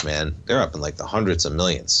followers, man? They're up in like the hundreds of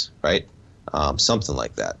millions, right? Something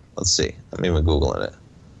like that. Let's see. I'm even Googling it.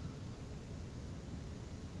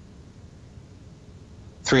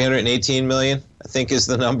 318 million, I think, is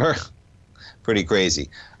the number. Pretty crazy.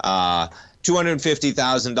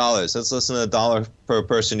 $250,000. Let's listen to the dollar per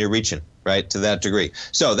person you're reaching, right, to that degree.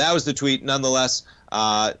 So that was the tweet, nonetheless.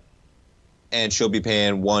 And she'll be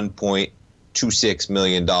paying $1.26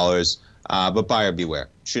 million. But buyer beware.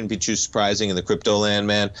 Shouldn't be too surprising in the crypto land,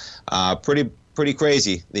 man. Pretty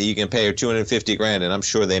crazy that you can pay her $250,000, and I'm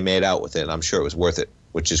sure they made out with it. I'm sure it was worth it,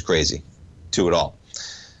 which is crazy to it all.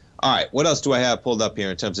 All right, what else do I have pulled up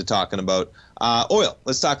here in terms of talking about oil?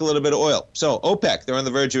 Let's talk a little bit of oil. So OPEC, they're on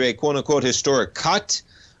the verge of a quote-unquote historic cut.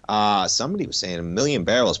 Somebody was saying 1 million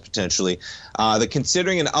barrels potentially. They're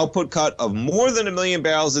considering an output cut of more than 1 million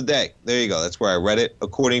barrels a day. There you go. That's where I read it.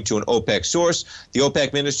 According to an OPEC source, the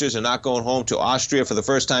OPEC ministers are not going home to Austria for the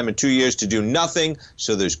first time in 2 years to do nothing.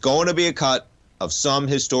 So there's going to be a cut of some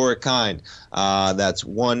historic kind. That's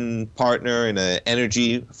one partner in an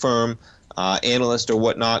energy firm, analyst or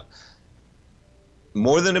whatnot.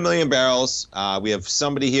 More than 1 million barrels. We have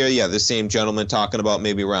somebody here, the same gentleman, talking about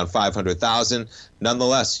maybe around 500,000.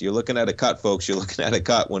 Nonetheless, you're looking at a cut, folks. You're looking at a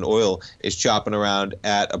cut when oil is chopping around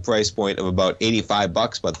at a price point of about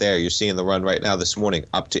 $85. But there, you're seeing the run right now this morning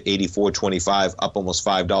up to $84.25, up almost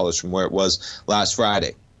 $5 from where it was last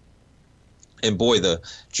Friday. And boy, the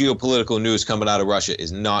geopolitical news coming out of Russia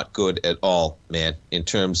is not good at all, man, in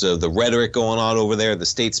terms of the rhetoric going on over there, the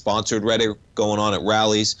state-sponsored rhetoric going on at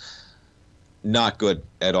rallies. Not good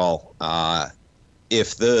at all.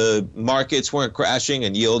 If the markets weren't crashing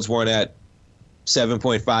and yields weren't at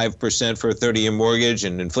 7.5% for a 30-year mortgage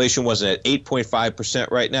and inflation wasn't at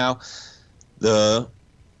 8.5% right now, the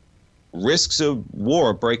risks of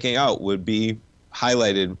war breaking out would be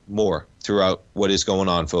highlighted more throughout what is going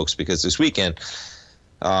on, folks, because this weekend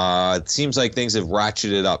it seems like things have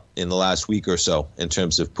ratcheted up in the last week or so in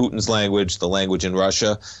terms of Putin's language, the language in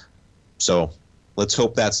Russia. So let's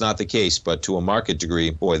hope that's not the case, but to a market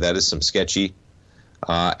degree, boy, that is some sketchy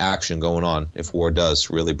action going on if war does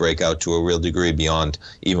really break out to a real degree beyond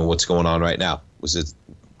even what's going on right now.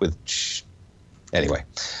 Anyway,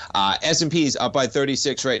 S&P's up by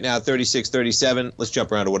 36 right now, 36.37. Let's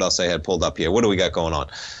jump around to what else I had pulled up here. What do we got going on?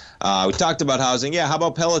 We talked about housing. Yeah, how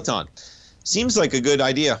about Peloton? Seems like a good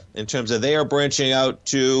idea in terms of they are branching out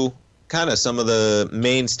to kind of some of the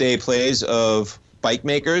mainstay plays of bike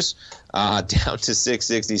makers, down to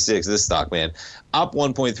 666. This stock, man, up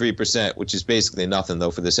 1.3%, which is basically nothing,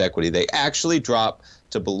 though, for this equity. They actually dropped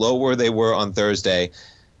to below where they were on Thursday.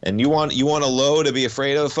 And you want a low to be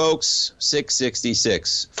afraid of, folks?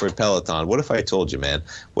 666 for Peloton. What if I told you, man?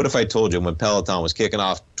 What if I told you when Peloton was kicking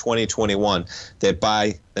off 2021 that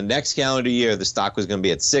by the next calendar year, the stock was going to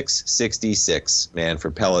be at 666, man, for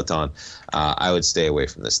Peloton? I would stay away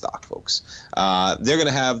from this stock, folks. They're going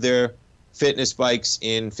to have their fitness bikes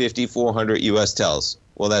in 5,400 U.S. tells.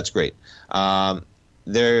 Well, that's great.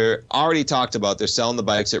 They're already talked about. They're selling the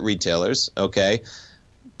bikes at retailers, okay?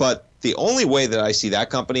 But the only way that I see that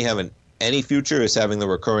company having any future is having the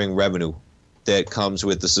recurring revenue that comes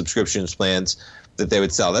with the subscriptions plans that they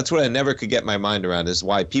would sell. That's what I never could get my mind around, is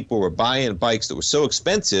why people were buying bikes that were so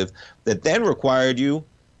expensive that then required you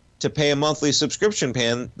to pay a monthly subscription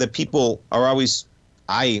plan that people are always,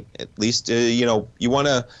 at least, you want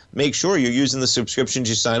to make sure you're using the subscriptions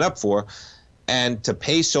you sign up for. And to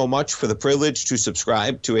pay so much for the privilege to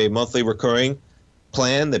subscribe to a monthly recurring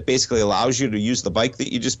plan that basically allows you to use the bike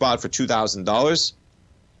that you just bought for $2,000.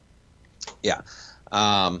 Yeah.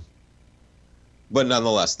 But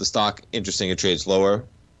nonetheless, the stock, interesting, it trades lower,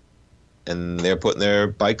 and they're putting their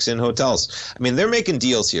bikes in hotels. I mean, they're making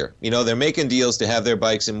deals here. They're making deals to have their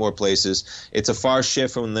bikes in more places. It's a far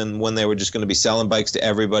shift from when they were just going to be selling bikes to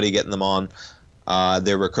everybody, getting them on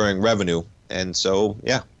their recurring revenue. And so,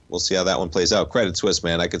 yeah, we'll see how that one plays out. Credit Suisse,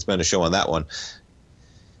 man, I could spend a show on that one.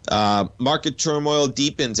 Market turmoil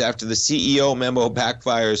deepens after the CEO memo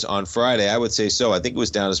backfires on Friday. I would say so. I think it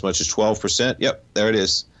was down as much as 12%. Yep, there it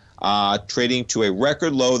is. Trading to a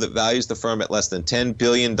record low that values the firm at less than $10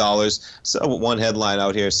 billion. So one headline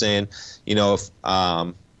out here saying, if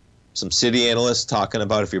some Citi analysts talking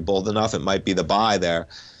about if you're bold enough, it might be the buy there.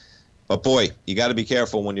 But boy, you got to be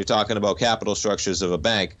careful when you're talking about capital structures of a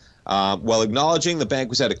bank. While acknowledging the bank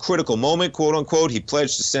was at a critical moment, quote unquote, he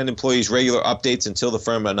pledged to send employees regular updates until the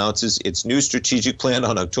firm announces its new strategic plan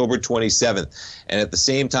on October 27th. And at the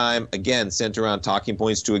same time, again, sent around talking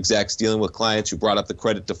points to execs dealing with clients who brought up the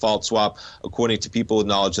credit default swap, according to people with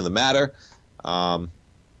knowledge of the matter. The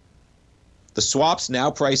swaps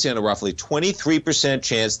now price in a roughly 23%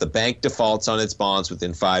 chance the bank defaults on its bonds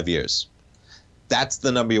within 5 years. That's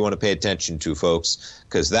the number you want to pay attention to, folks,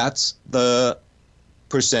 because that's the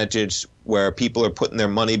percentage where people are putting their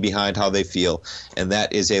money behind how they feel, and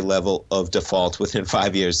that is a level of default within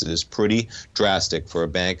 5 years that is pretty drastic for a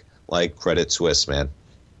bank like Credit Suisse, man.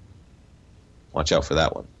 Watch out for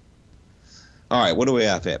that one. All right, what do we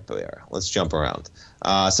have here? Let's jump around.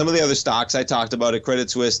 Some of the other stocks I talked about at Credit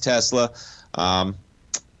Suisse, Tesla.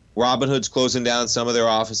 Robinhood's closing down some of their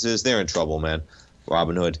offices. They're in trouble, man.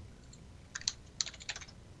 Robinhood.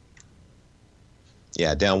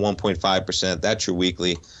 Yeah, down 1.5%. That's your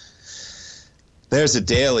weekly. There's a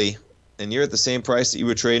daily, and you're at the same price that you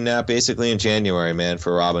were trading at basically in January, man,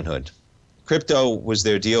 for Robinhood. Crypto was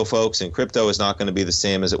their deal, folks, and crypto is not going to be the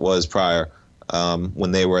same as it was prior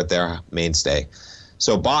when they were at their mainstay.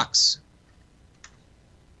 So Box.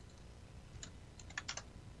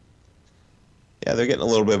 Yeah, they're getting a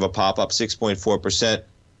little bit of a pop-up, 6.4%.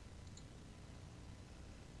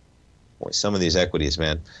 Boy, some of these equities,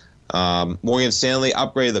 man. Morgan Stanley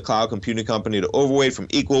upgraded the cloud computing company to overweight from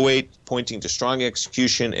equal weight, pointing to strong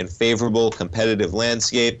execution and favorable competitive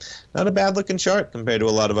landscape. Not a bad-looking chart compared to a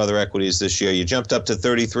lot of other equities this year. You jumped up to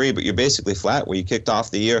 33, but you're basically flat where you kicked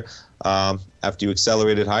off the year after you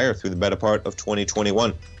accelerated higher through the better part of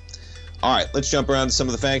 2021. All right, let's jump around to some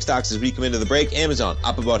of the FANG stocks as we come into the break. Amazon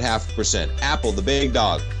up about 0.5%. Apple, the big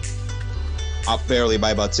dog, up barely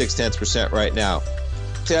by about 0.6% right now.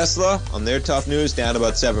 Tesla, on their tough news, down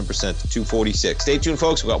about 7% to 246. Stay tuned,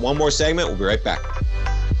 folks. We've got one more segment. We'll be right back.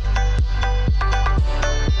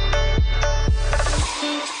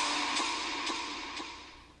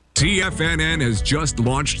 TFNN has just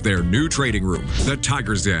launched their new trading room, the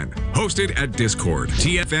Tiger's Den. Hosted at Discord,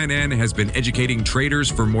 TFNN has been educating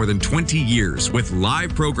traders for more than 20 years with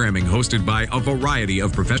live programming hosted by a variety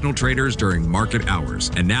of professional traders during market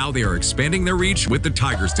hours. And now they are expanding their reach with the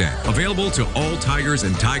Tiger's Den, available to all tigers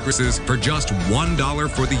and tigresses for just $1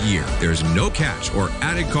 for the year. There's no catch or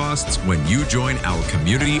added costs when you join our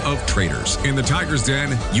community of traders. In the Tiger's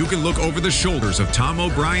Den, you can look over the shoulders of Tom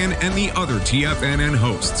O'Brien and the other TFNN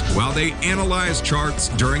hosts while they analyze charts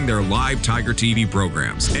during their live Tiger TV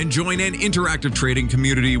programs, and join an interactive trading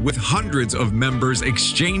community with hundreds of members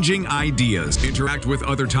exchanging ideas. Interact with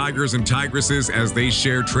other tigers and tigresses as they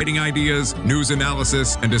share trading ideas, news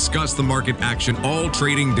analysis, and discuss the market action all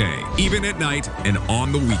trading day, even at night and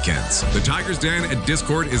on the weekends. The Tiger's Den at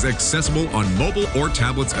Discord is accessible on mobile or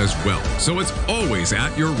tablets as well, so it's always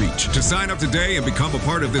at your reach. To sign up today and become a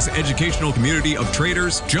part of this educational community of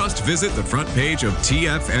traders, just visit the front page of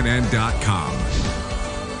TFNN.com.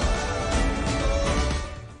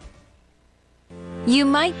 You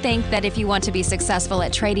might think that if you want to be successful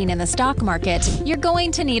at trading in the stock market, you're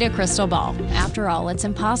going to need a crystal ball. After all, it's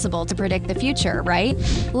impossible to predict the future, right?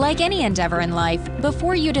 Like any endeavor in life,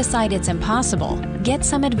 before you decide it's impossible, get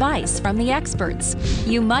some advice from the experts.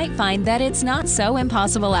 You might find that it's not so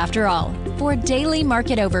impossible after all. For daily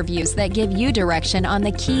market overviews that give you direction on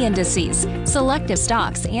the key indices, selective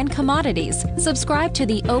stocks, and commodities, subscribe to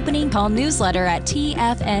the Opening Call newsletter at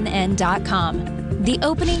TFNN.com. The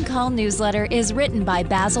Opening Call newsletter is written by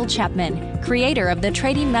Basil Chapman, creator of the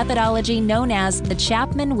trading methodology known as the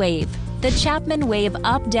Chapman Wave. The Chapman Wave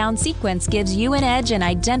up-down sequence gives you an edge in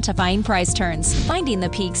identifying price turns, finding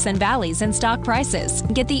the peaks and valleys in stock prices.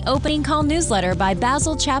 Get the Opening Call newsletter by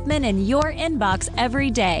Basil Chapman in your inbox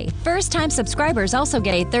every day. First-time subscribers also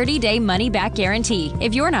get a 30-day money-back guarantee.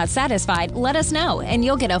 If you're not satisfied, let us know, and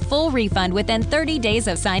you'll get a full refund within 30 days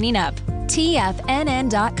of signing up.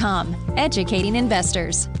 TFNN.com, educating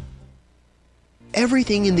investors.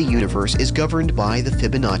 Everything in the universe is governed by the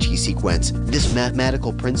Fibonacci sequence. This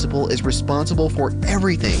mathematical principle is responsible for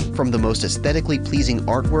everything from the most aesthetically pleasing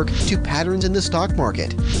artwork to patterns in the stock market.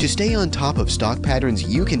 To stay on top of stock patterns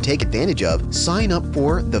you can take advantage of, sign up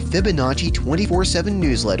for the Fibonacci 24/7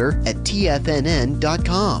 newsletter at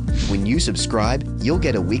TFNN.com. When you subscribe, you'll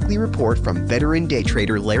get a weekly report from veteran day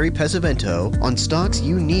trader Larry Pesavento on stocks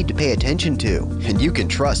you need to pay attention to. And you can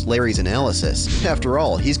trust Larry's analysis. After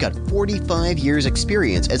all, he's got 45 years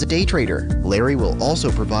experience as a day trader. Larry will also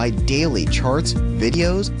provide daily charts,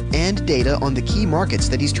 videos, and data on the key markets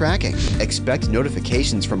that he's tracking. Expect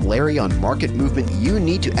notifications from Larry on market movement you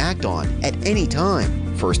need to act on at any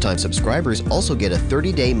time. First-time subscribers also get a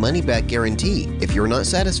 30-day money-back guarantee. If you're not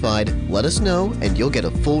satisfied, let us know and you'll get a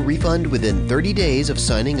full refund within 30 days of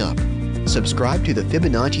signing up. Subscribe to the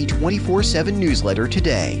Fibonacci 24/7 newsletter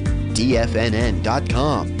today.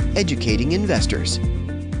 TFNN.com, educating investors.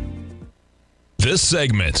 This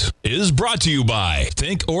segment is brought to you by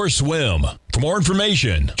Thinkorswim. For more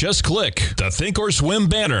information, just click the Thinkorswim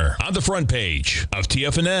banner on the front page of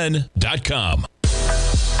TFNN.com.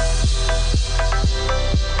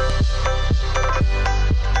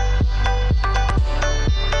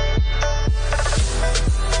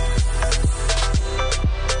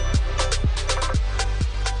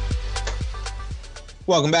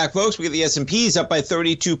 Welcome back, folks. We get the S&Ps up by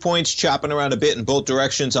 32 points, chopping around a bit in both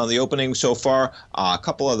directions on the opening so far. A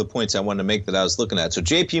couple other points I wanted to make that I was looking at. So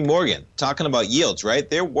JP Morgan, talking about yields, right?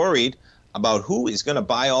 They're worried about who is going to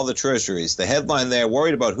buy all the treasuries. The headline there,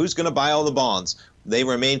 worried about who's going to buy all the bonds. They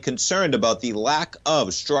remain concerned about the lack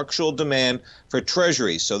of structural demand for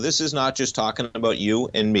treasuries. So this is not just talking about you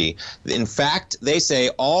and me. In fact, they say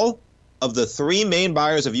all of the three main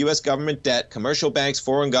buyers of U.S. government debt, commercial banks,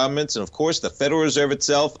 foreign governments, and of course the Federal Reserve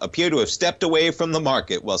itself, appear to have stepped away from the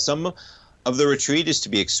market. While some of the retreat is to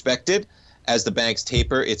be expected as the banks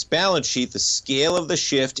taper its balance sheet, the scale of the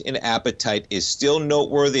shift in appetite is still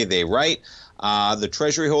noteworthy. They write, the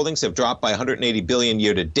Treasury holdings have dropped by $180 billion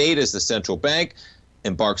year to date as the central bank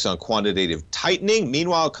embarks on quantitative tightening.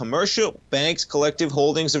 Meanwhile, commercial banks' collective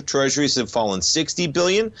holdings of treasuries have fallen $60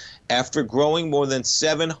 billion after growing more than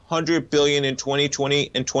 $700 billion in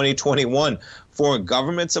 2020 and 2021. Foreign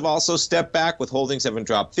governments have also stepped back, with holdings having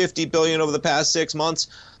dropped $50 billion over the past 6 months.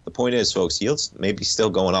 The point is, folks, yields may be still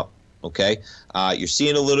going up, okay? You're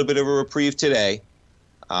seeing a little bit of a reprieve today.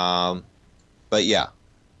 But yeah,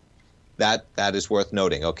 that is worth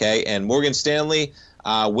noting, okay? And Morgan Stanley,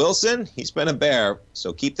 Wilson, he's been a bear,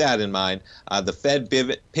 so keep that in mind. The Fed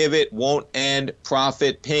pivot won't end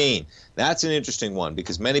profit pain. That's an interesting one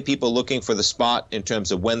because many people are looking for the spot in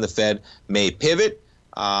terms of when the Fed may pivot.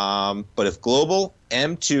 But if global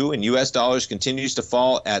M2 and U.S. dollars continues to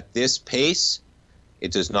fall at this pace,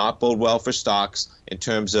 it does not bode well for stocks in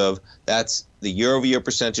terms of that's the year-over-year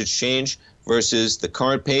percentage change versus the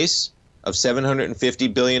current pace of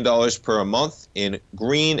 $750 billion per month in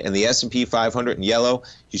green and the S&P 500 in yellow.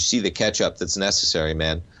 You see the catch-up that's necessary,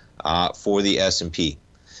 man, for the S&P.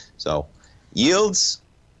 So yields,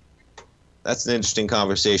 that's an interesting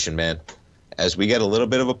conversation, man. As we get a little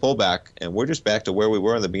bit of a pullback, and we're just back to where we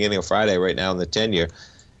were in the beginning of Friday right now in the 10-year.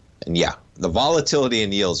 And yeah, the volatility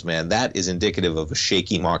in yields, man, that is indicative of a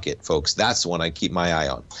shaky market, folks. That's the one I keep my eye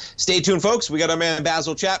on. Stay tuned, folks. We got our man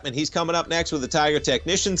Basil Chapman. He's coming up next with the Tiger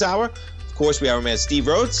Technicians Hour. Of course, we have our man Steve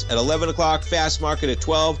Rhodes at 11 o'clock, Fast Market at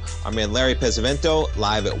 12. Our man Larry Pesavento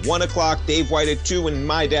live at 1 o'clock, Dave White at 2, and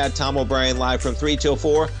my dad Tom O'Brien live from 3 till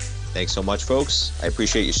 4. Thanks so much, folks. I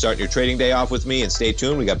appreciate you starting your trading day off with me, and stay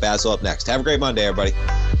tuned. We got Basil up next. Have a great Monday, everybody.